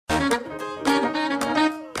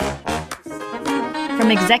From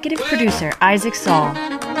executive producer Isaac Saul,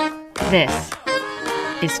 this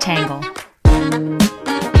is Tangle.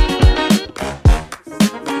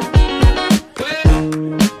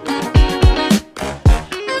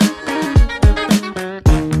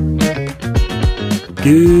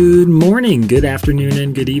 Good morning, good afternoon,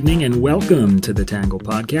 and good evening, and welcome to the Tangle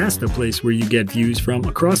Podcast, a place where you get views from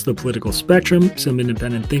across the political spectrum, some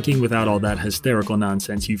independent thinking without all that hysterical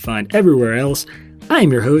nonsense you find everywhere else. I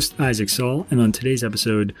am your host, Isaac Saul, and on today's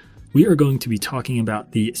episode, we are going to be talking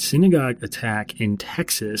about the synagogue attack in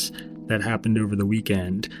Texas that happened over the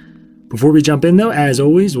weekend. Before we jump in, though, as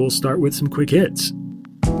always, we'll start with some quick hits.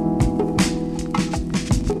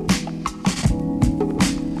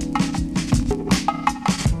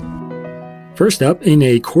 First up, in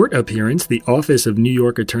a court appearance, the Office of New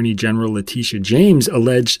York Attorney General Letitia James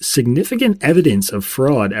alleged significant evidence of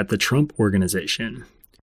fraud at the Trump Organization.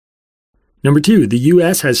 Number 2, the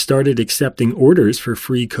U.S. has started accepting orders for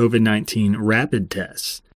free COVID-19 rapid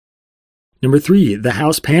tests. Number 3, the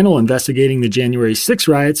House panel investigating the January 6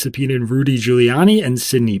 riots subpoenaed Rudy Giuliani and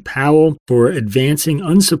Sidney Powell for advancing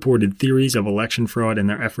unsupported theories of election fraud in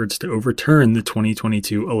their efforts to overturn the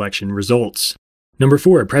 2022 election results. Number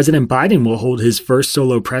 4, President Biden will hold his first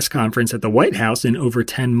solo press conference at the White House in over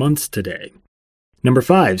 10 months today. Number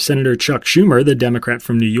 5, Senator Chuck Schumer, the Democrat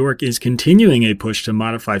from New York, is continuing a push to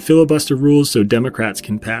modify filibuster rules so Democrats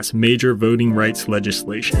can pass major voting rights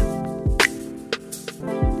legislation.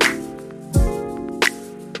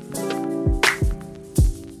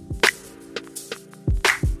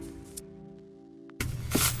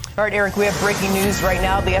 All right, Eric, we have breaking news right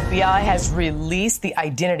now. The FBI has released the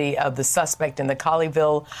identity of the suspect in the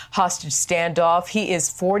Colleyville hostage standoff. He is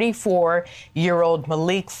 44-year-old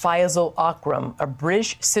Malik Faisal Akram, a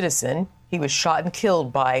British citizen. He was shot and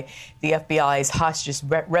killed by the FBI's hostage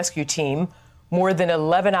rescue team more than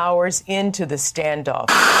 11 hours into the standoff.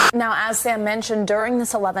 Now, as Sam mentioned, during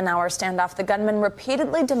this 11-hour standoff, the gunman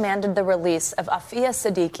repeatedly demanded the release of Afia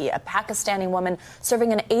Siddiqui, a Pakistani woman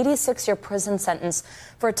serving an 86-year prison sentence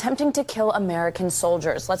for attempting to kill American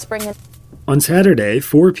soldiers. Let's bring in... On Saturday,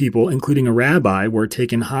 4 people, including a rabbi, were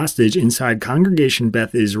taken hostage inside Congregation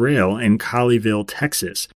Beth Israel in Colleyville,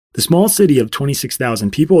 Texas. The small city of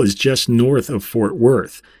 26,000 people is just north of Fort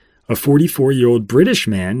Worth. A 44-year-old British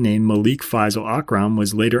man named Malik Faisal Akram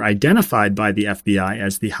was later identified by the FBI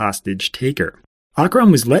as the hostage taker. Akram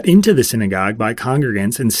was let into the synagogue by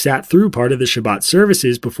congregants and sat through part of the Shabbat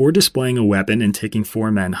services before displaying a weapon and taking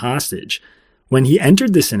 4 men hostage. When he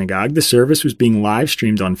entered the synagogue, the service was being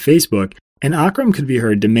live-streamed on Facebook, and Akram could be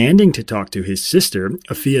heard demanding to talk to his sister,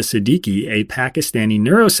 Afia Siddiqui, a Pakistani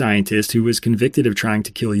neuroscientist who was convicted of trying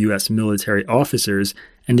to kill U.S. military officers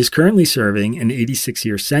and is currently serving an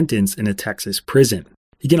 86-year sentence in a Texas prison.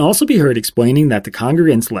 He can also be heard explaining that the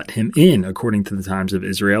congregants let him in, according to the Times of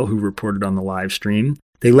Israel, who reported on the live stream.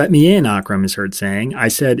 "They let me in," Akram is heard saying. "I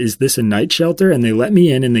said, 'Is this a night shelter?' And they let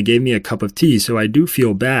me in and they gave me a cup of tea, so I do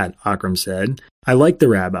feel bad," Akram said. "I like the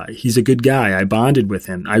rabbi. He's a good guy. I bonded with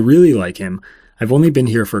him. I really like him. I've only been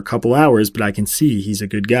here for a couple hours, but I can see he's a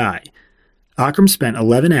good guy." Akram spent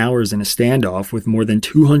 11 hours in a standoff with more than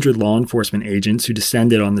 200 law enforcement agents who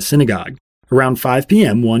descended on the synagogue. Around 5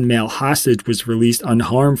 p.m., one male hostage was released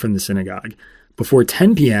unharmed from the synagogue. Before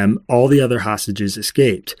 10 p.m., all the other hostages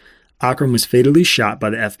escaped. Akram was fatally shot by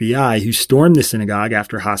the FBI, who stormed the synagogue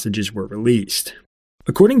after hostages were released.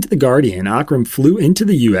 According to The Guardian, Akram flew into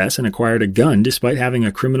the U.S. and acquired a gun despite having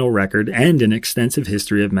a criminal record and an extensive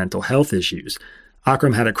history of mental health issues.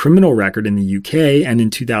 Akram had a criminal record in the UK and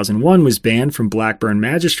in 2001 was banned from Blackburn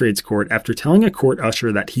Magistrates Court after telling a court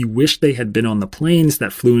usher that he wished they had been on the planes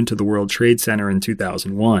that flew into the World Trade Center in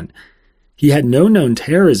 2001. He had no known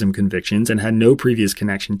terrorism convictions and had no previous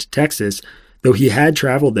connection to Texas, though he had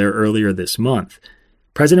traveled there earlier this month.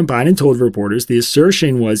 President Biden told reporters the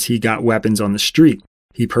assertion was he got weapons on the street.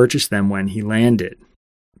 He purchased them when he landed.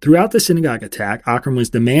 Throughout the synagogue attack, Akram was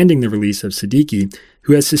demanding the release of Siddiqui,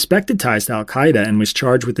 who has suspected ties to al-Qaeda and was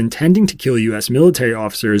charged with intending to kill U.S. military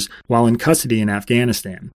officers while in custody in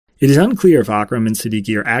Afghanistan. It is unclear if Akram and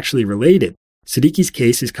Siddiqui are actually related. Siddiqui's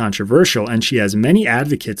case is controversial, and she has many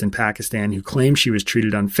advocates in Pakistan who claim she was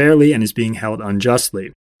treated unfairly and is being held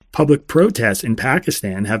unjustly. Public protests in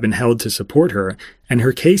Pakistan have been held to support her, and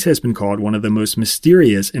her case has been called one of the most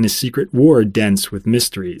mysterious in a secret war dense with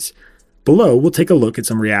mysteries. Below, we'll take a look at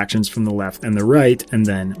some reactions from the left and the right, and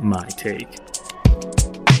then my take.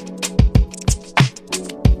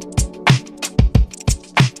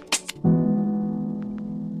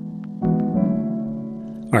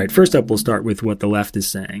 All right, first up, we'll start with what the left is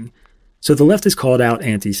saying. So the left has called out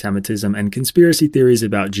anti-Semitism and conspiracy theories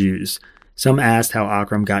about Jews. Some asked how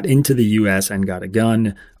Akram got into the U.S. and got a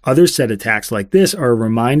gun. Others said attacks like this are a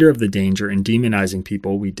reminder of the danger in demonizing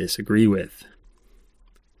people we disagree with.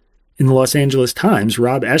 In the Los Angeles Times,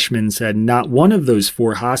 Rob Eshman said not one of those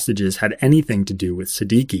 4 hostages had anything to do with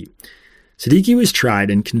Siddiqui. Siddiqui was tried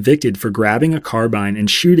and convicted for grabbing a carbine and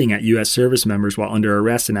shooting at U.S. service members while under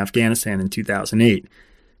arrest in Afghanistan in 2008.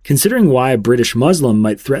 Considering why a British Muslim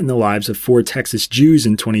might threaten the lives of 4 Texas Jews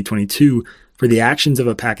in 2022 for the actions of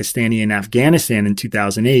a Pakistani in Afghanistan in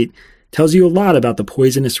 2008, tells you a lot about the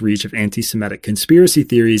poisonous reach of anti-Semitic conspiracy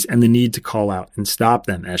theories and the need to call out and stop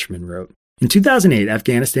them, Eshman wrote. In 2008,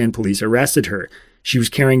 Afghanistan police arrested her. She was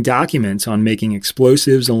carrying documents on making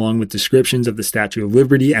explosives along with descriptions of the Statue of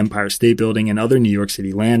Liberty, Empire State Building, and other New York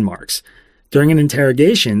City landmarks. During an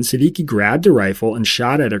interrogation, Siddiqui grabbed a rifle and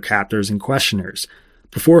shot at her captors and questioners.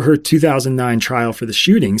 Before her 2009 trial for the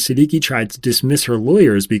shooting, Siddiqui tried to dismiss her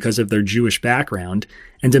lawyers because of their Jewish background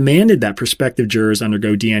and demanded that prospective jurors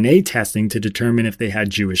undergo DNA testing to determine if they had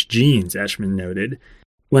Jewish genes, Eshman noted.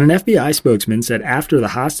 When an FBI spokesman said after the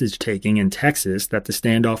hostage-taking in Texas that the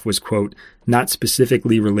standoff was, quote, not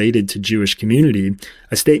specifically related to Jewish community,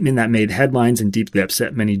 a statement that made headlines and deeply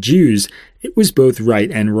upset many Jews, it was both right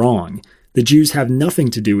and wrong. The Jews have nothing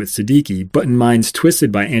to do with Siddiqui, but in minds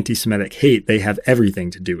twisted by anti-Semitic hate, they have everything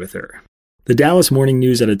to do with her. The Dallas Morning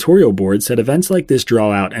News editorial board said events like this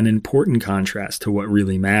draw out an important contrast to what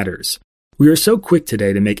really matters. We are so quick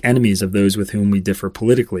today to make enemies of those with whom we differ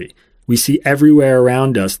politically. We see everywhere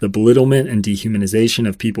around us the belittlement and dehumanization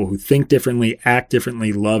of people who think differently, act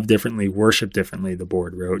differently, love differently, worship differently, the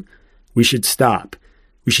board wrote. We should stop.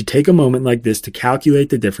 We should take a moment like this to calculate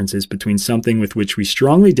the differences between something with which we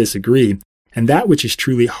strongly disagree and that which is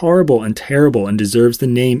truly horrible and terrible and deserves the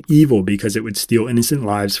name evil because it would steal innocent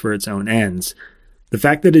lives for its own ends. The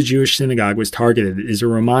fact that a Jewish synagogue was targeted is a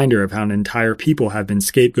reminder of how an entire people have been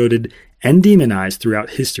scapegoated and demonized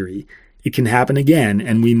throughout history. It can happen again,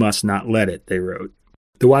 and we must not let it, they wrote.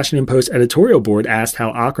 The Washington Post editorial board asked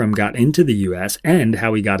how Akram got into the U.S. and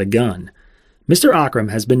how he got a gun. Mr. Akram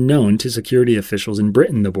has been known to security officials in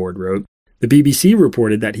Britain, the board wrote. The BBC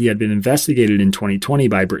reported that he had been investigated in 2020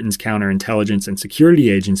 by Britain's Counterintelligence and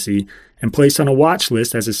Security Agency and placed on a watch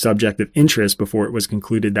list as a subject of interest before it was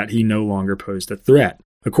concluded that he no longer posed a threat.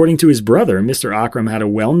 According to his brother, Mr. Akram had a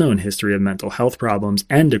well-known history of mental health problems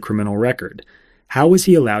and a criminal record. How was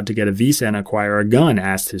he allowed to get a visa and acquire a gun,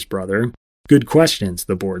 asked his brother. Good questions,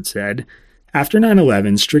 the board said. After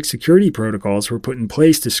 9/11, strict security protocols were put in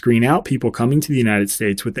place to screen out people coming to the United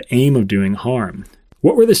States with the aim of doing harm.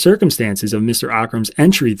 What were the circumstances of Mr. Akram's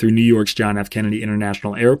entry through New York's John F. Kennedy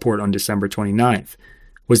International Airport on December 29th?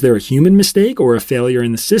 Was there a human mistake or a failure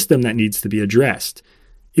in the system that needs to be addressed?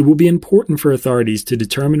 It will be important for authorities to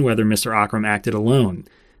determine whether Mr. Akram acted alone.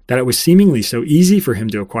 That it was seemingly so easy for him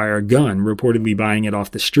to acquire a gun, reportedly buying it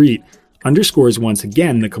off the street, underscores once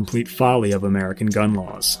again the complete folly of American gun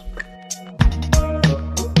laws.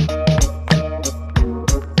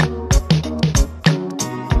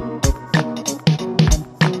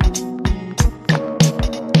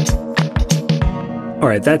 All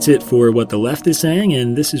right, that's it for what the left is saying,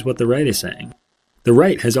 and this is what the right is saying. The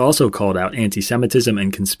right has also called out anti-Semitism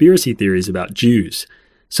and conspiracy theories about Jews.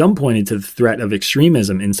 Some pointed to the threat of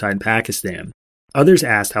extremism inside Pakistan. Others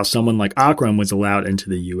asked how someone like Akram was allowed into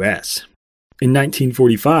the U.S. In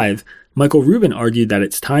 1945, Michael Rubin argued that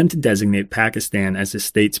it's time to designate Pakistan as a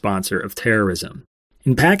state sponsor of terrorism.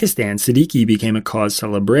 In Pakistan, Siddiqui became a cause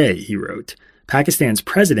célèbre, he wrote. Pakistan's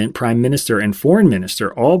president, prime minister, and foreign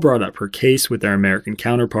minister all brought up her case with their American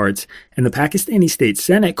counterparts, and the Pakistani State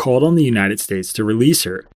Senate called on the United States to release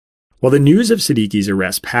her. While the news of Siddiqui's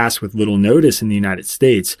arrest passed with little notice in the United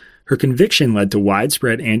States, her conviction led to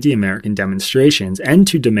widespread anti-American demonstrations and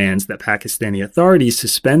to demands that Pakistani authorities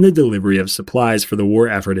suspend the delivery of supplies for the war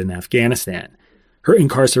effort in Afghanistan. Her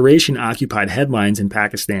incarceration occupied headlines in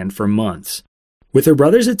Pakistan for months. With her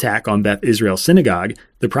brother's attack on Beth Israel Synagogue,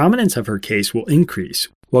 the prominence of her case will increase.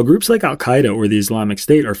 While groups like Al-Qaeda or the Islamic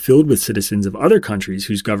State are filled with citizens of other countries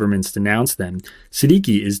whose governments denounce them,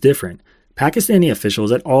 Siddiqui is different. Pakistani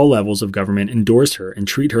officials at all levels of government endorse her and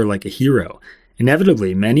treat her like a hero.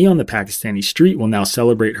 Inevitably, many on the Pakistani street will now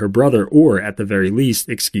celebrate her brother or, at the very least,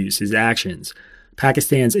 excuse his actions.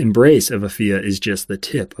 Pakistan's embrace of Afiya is just the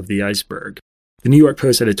tip of the iceberg. The New York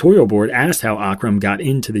Post editorial board asked how Akram got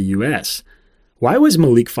into the U.S. Why was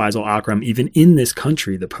Malik Faisal Akram even in this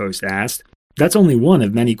country, the Post asked. That's only one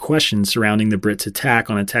of many questions surrounding the Brits' attack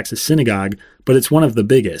on a Texas synagogue, but it's one of the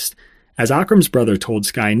biggest. As Akram's brother told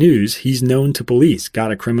Sky News, he's known to police,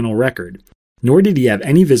 got a criminal record. Nor did he have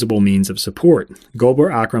any visible means of support.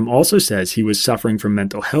 Gulbar Akram also says he was suffering from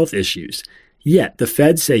mental health issues. Yet, the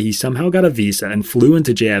feds say he somehow got a visa and flew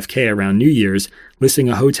into JFK around New Year's, listing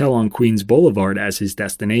a hotel on Queens Boulevard as his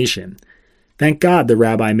destination. Thank God the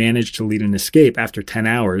rabbi managed to lead an escape after 10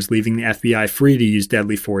 hours, leaving the FBI free to use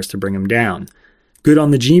deadly force to bring him down. Good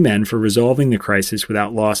on the G-men for resolving the crisis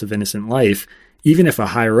without loss of innocent life, even if a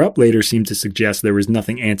higher-up later seemed to suggest there was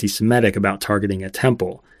nothing anti-Semitic about targeting a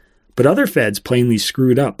temple. But other feds plainly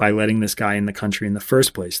screwed up by letting this guy in the country in the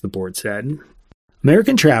first place, the board said.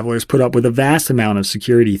 American travelers put up with a vast amount of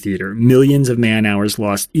security theater, millions of man-hours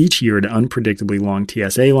lost each year to unpredictably long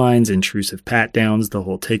TSA lines, intrusive pat-downs, the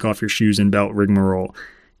whole take-off-your-shoes-and-belt rigmarole.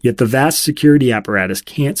 Yet the vast security apparatus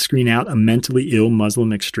can't screen out a mentally ill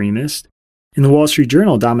Muslim extremist. In the Wall Street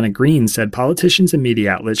Journal, Dominic Green said politicians and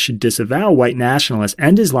media outlets should disavow white nationalists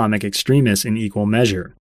and Islamic extremists in equal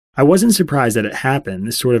measure. I wasn't surprised that it happened.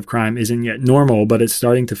 This sort of crime isn't yet normal, but it's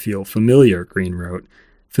starting to feel familiar, Green wrote.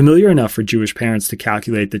 Familiar enough for Jewish parents to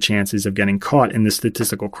calculate the chances of getting caught in the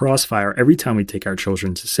statistical crossfire every time we take our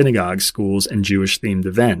children to synagogues, schools, and Jewish-themed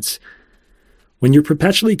events. When you're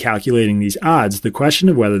perpetually calculating these odds, the question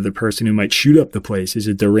of whether the person who might shoot up the place is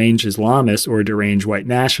a deranged Islamist or a deranged white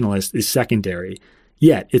nationalist is secondary.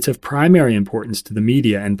 Yet, it's of primary importance to the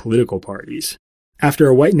media and political parties. After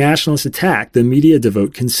a white nationalist attack, the media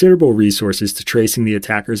devote considerable resources to tracing the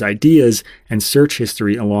attacker's ideas and search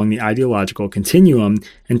history along the ideological continuum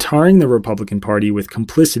and tarring the Republican Party with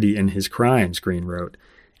complicity in his crimes, Green wrote.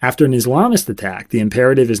 After an Islamist attack, the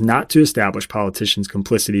imperative is not to establish politicians'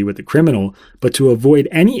 complicity with the criminal, but to avoid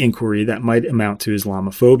any inquiry that might amount to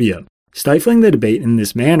Islamophobia. Stifling the debate in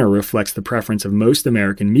this manner reflects the preference of most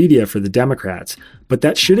American media for the Democrats, but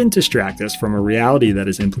that shouldn't distract us from a reality that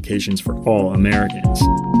has implications for all Americans.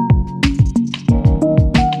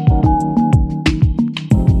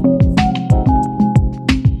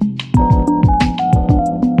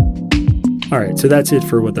 All right, so that's it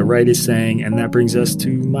for what the right is saying, and that brings us to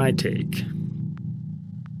my take.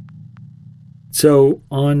 So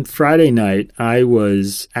on Friday night, I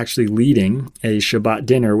was actually leading a Shabbat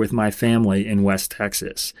dinner with my family in West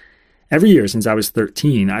Texas. Every year since I was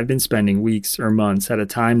 13, I've been spending weeks or months at a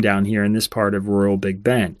time down here in this part of rural Big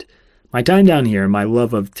Bend. My time down here, my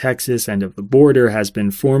love of Texas and of the border has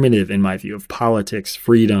been formative in my view of politics,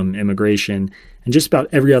 freedom, immigration, and just about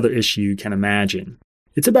every other issue you can imagine.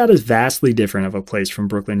 It's about as vastly different of a place from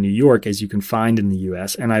Brooklyn, New York as you can find in the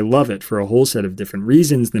U.S., and I love it for a whole set of different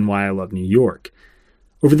reasons than why I love New York.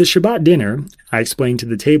 Over the Shabbat dinner, I explained to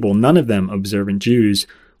the table, none of them observant Jews,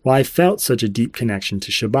 why I felt such a deep connection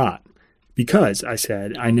to Shabbat. Because, I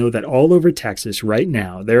said, I know that all over Texas right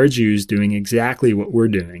now there are Jews doing exactly what we're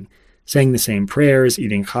doing, saying the same prayers,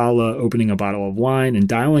 eating challah, opening a bottle of wine, and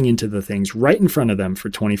dialing into the things right in front of them for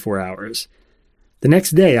 24 hours. The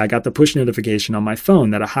next day, I got the push notification on my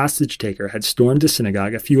phone that a hostage-taker had stormed a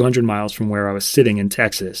synagogue a few hundred miles from where I was sitting in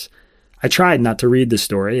Texas. I tried not to read the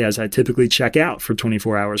story, as I typically check out for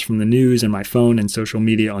 24 hours from the news and my phone and social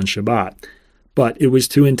media on Shabbat, but it was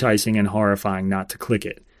too enticing and horrifying not to click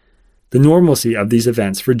it. The normalcy of these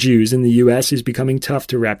events for Jews in the U.S. is becoming tough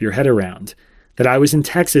to wrap your head around. That I was in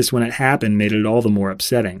Texas when it happened made it all the more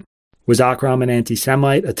upsetting. Was Akram an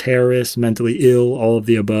anti-Semite, a terrorist, mentally ill, all of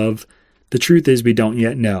the above? The truth is we don't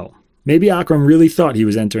yet know. Maybe Akram really thought he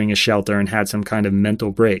was entering a shelter and had some kind of mental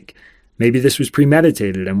break. Maybe this was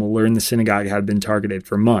premeditated and we'll learn the synagogue had been targeted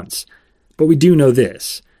for months. But we do know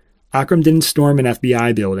this. Akram didn't storm an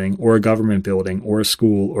FBI building or a government building or a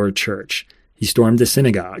school or a church. He stormed a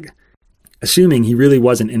synagogue. Assuming he really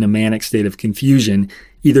wasn't in a manic state of confusion,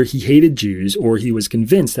 either he hated Jews or he was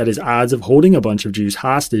convinced that his odds of holding a bunch of Jews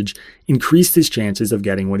hostage increased his chances of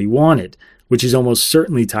getting what he wanted, which is almost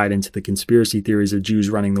certainly tied into the conspiracy theories of Jews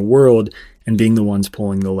running the world and being the ones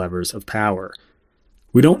pulling the levers of power.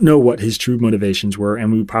 We don't know what his true motivations were,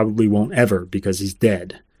 and we probably won't ever because he's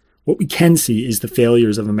dead. What we can see is the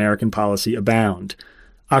failures of American policy abound.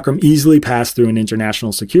 Akram easily passed through an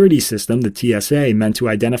international security system, the TSA, meant to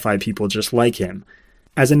identify people just like him.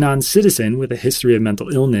 As a non-citizen with a history of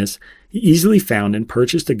mental illness, he easily found and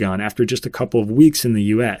purchased a gun after just a couple of weeks in the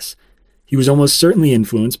U.S. He was almost certainly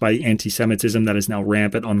influenced by the anti-Semitism that is now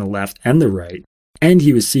rampant on the left and the right, and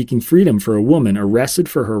he was seeking freedom for a woman arrested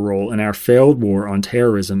for her role in our failed war on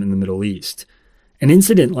terrorism in the Middle East. An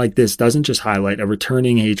incident like this doesn't just highlight a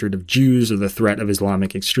returning hatred of Jews or the threat of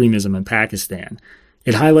Islamic extremism in Pakistan.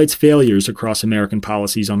 It highlights failures across American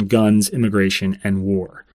policies on guns, immigration, and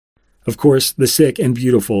war. Of course, the sick and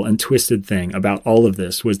beautiful and twisted thing about all of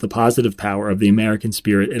this was the positive power of the American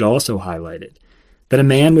spirit it also highlighted. That a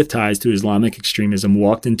man with ties to Islamic extremism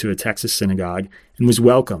walked into a Texas synagogue and was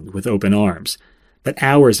welcomed with open arms. But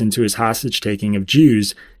hours into his hostage-taking of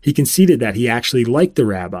Jews, he conceded that he actually liked the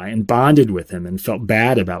rabbi and bonded with him and felt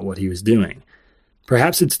bad about what he was doing.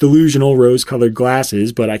 Perhaps it's delusional rose-colored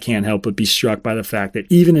glasses, but I can't help but be struck by the fact that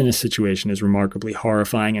even in a situation as remarkably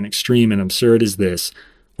horrifying and extreme and absurd as this,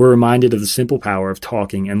 we're reminded of the simple power of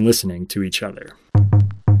talking and listening to each other.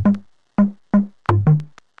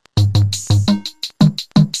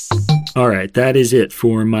 All right, that is it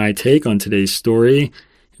for my take on today's story.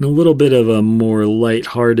 In a little bit of a more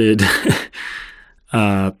lighthearted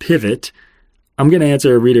pivot, I'm going to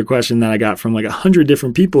answer a reader question that I got from like 100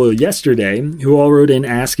 different people yesterday who all wrote in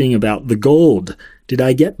asking about the gold. Did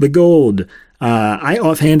I get the gold? I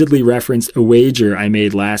offhandedly referenced a wager I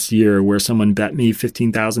made last year where someone bet me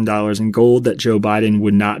 $15,000 in gold that Joe Biden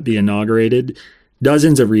would not be inaugurated.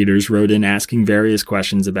 Dozens of readers wrote in asking various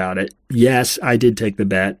questions about it. Yes, I did take the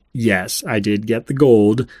bet. Yes, I did get the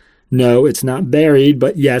gold. No, it's not buried,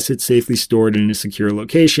 but yes, it's safely stored in a secure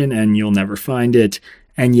location and you'll never find it.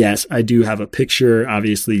 And yes, I do have a picture.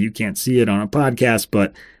 Obviously, you can't see it on a podcast,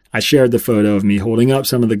 but I shared the photo of me holding up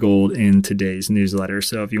some of the gold in today's newsletter.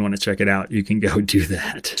 So if you want to check it out, you can go do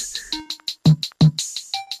that.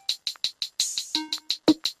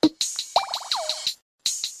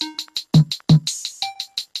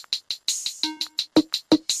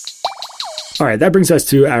 All right, that brings us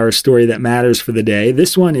to our story that matters for the day.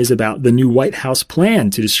 This one is about the new White House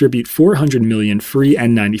plan to distribute 400 million free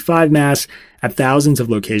N95 masks at thousands of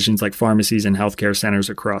locations like pharmacies and healthcare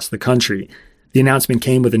centers across the country. The announcement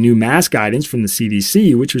came with a new mask guidance from the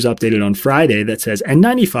CDC, which was updated on Friday, that says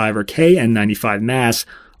N95 or KN95 masks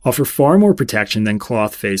offer far more protection than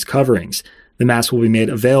cloth face coverings. The mask will be made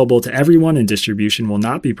available to everyone and distribution will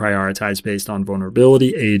not be prioritized based on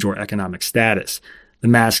vulnerability, age, or economic status. The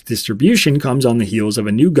mask distribution comes on the heels of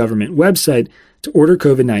a new government website to order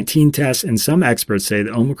COVID-19 tests, and some experts say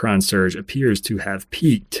the Omicron surge appears to have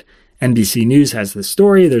peaked. NBC News has the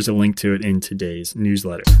story. There's a link to it in today's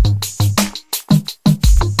newsletter.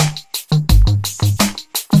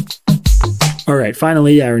 All right,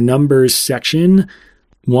 finally, our numbers section.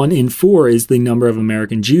 1 in 4 is the number of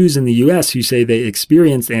American Jews in the U.S. who say they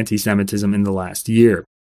experienced anti-Semitism in the last year.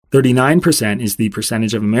 39% is the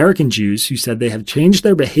percentage of American Jews who said they have changed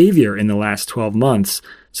their behavior in the last 12 months,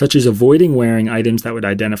 such as avoiding wearing items that would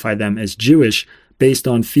identify them as Jewish based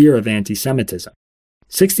on fear of anti-Semitism.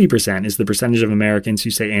 60% is the percentage of Americans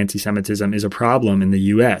who say anti-Semitism is a problem in the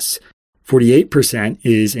U.S. 48%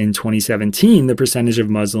 is, in 2017, the percentage of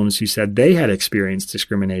Muslims who said they had experienced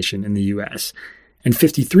discrimination in the U.S. And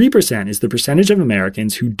 53% is the percentage of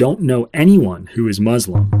Americans who don't know anyone who is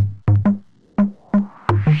Muslim.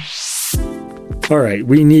 All right,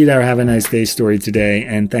 we need our Have a Nice Day story today,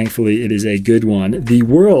 and thankfully it is a good one. The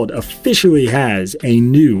world officially has a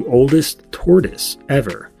new oldest tortoise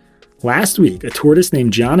ever. Last week, a tortoise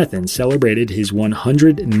named Jonathan celebrated his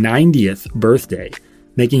 190th birthday,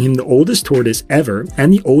 making him the oldest tortoise ever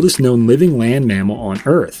and the oldest known living land mammal on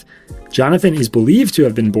Earth. Jonathan is believed to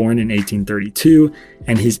have been born in 1832,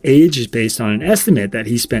 and his age is based on an estimate that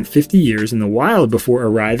he spent 50 years in the wild before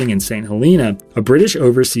arriving in St. Helena, a British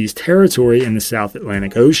overseas territory in the South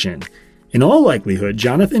Atlantic Ocean. In all likelihood,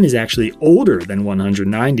 Jonathan is actually older than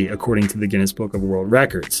 190, according to the Guinness Book of World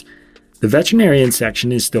Records. The veterinarian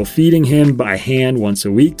section is still feeding him by hand once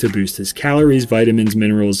a week to boost his calories, vitamins,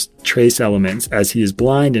 minerals, trace elements, as he is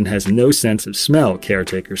blind and has no sense of smell,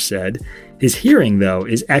 caretakers said. His hearing, though,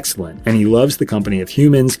 is excellent, and he loves the company of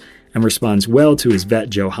humans and responds well to his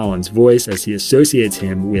vet Joe Holland's voice as he associates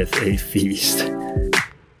him with a feast.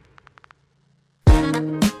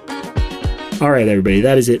 All right, everybody,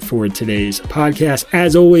 that is it for today's podcast.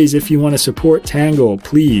 As always, if you want to support Tangle,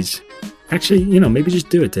 please, actually, maybe just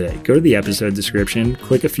do it today. Go to the episode description,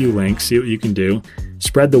 click a few links, see what you can do.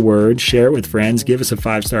 Spread the word, share it with friends, give us a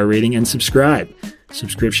 5-star rating, and subscribe.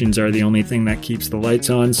 Subscriptions are the only thing that keeps the lights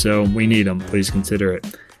on, so we need them. Please consider it.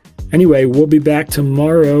 Anyway, we'll be back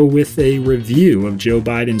tomorrow with a review of Joe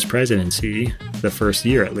Biden's presidency, the first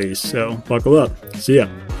year at least. So buckle up. See ya.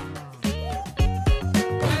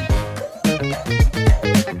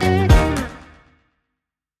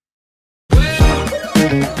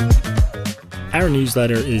 Our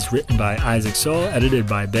newsletter is written by Isaac Saul, edited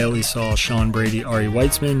by Bailey Saul, Sean Brady, Ari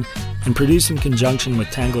Weitzman, and produced in conjunction with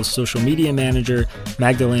Tangle's social media manager,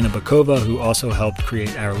 Magdalena Bakova, who also helped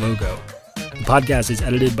create our logo. The podcast is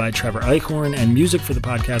edited by Trevor Eichhorn, and music for the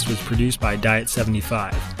podcast was produced by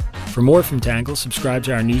Diet75. For more from Tangle, subscribe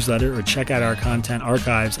to our newsletter or check out our content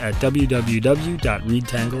archives at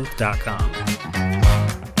www.readtangle.com.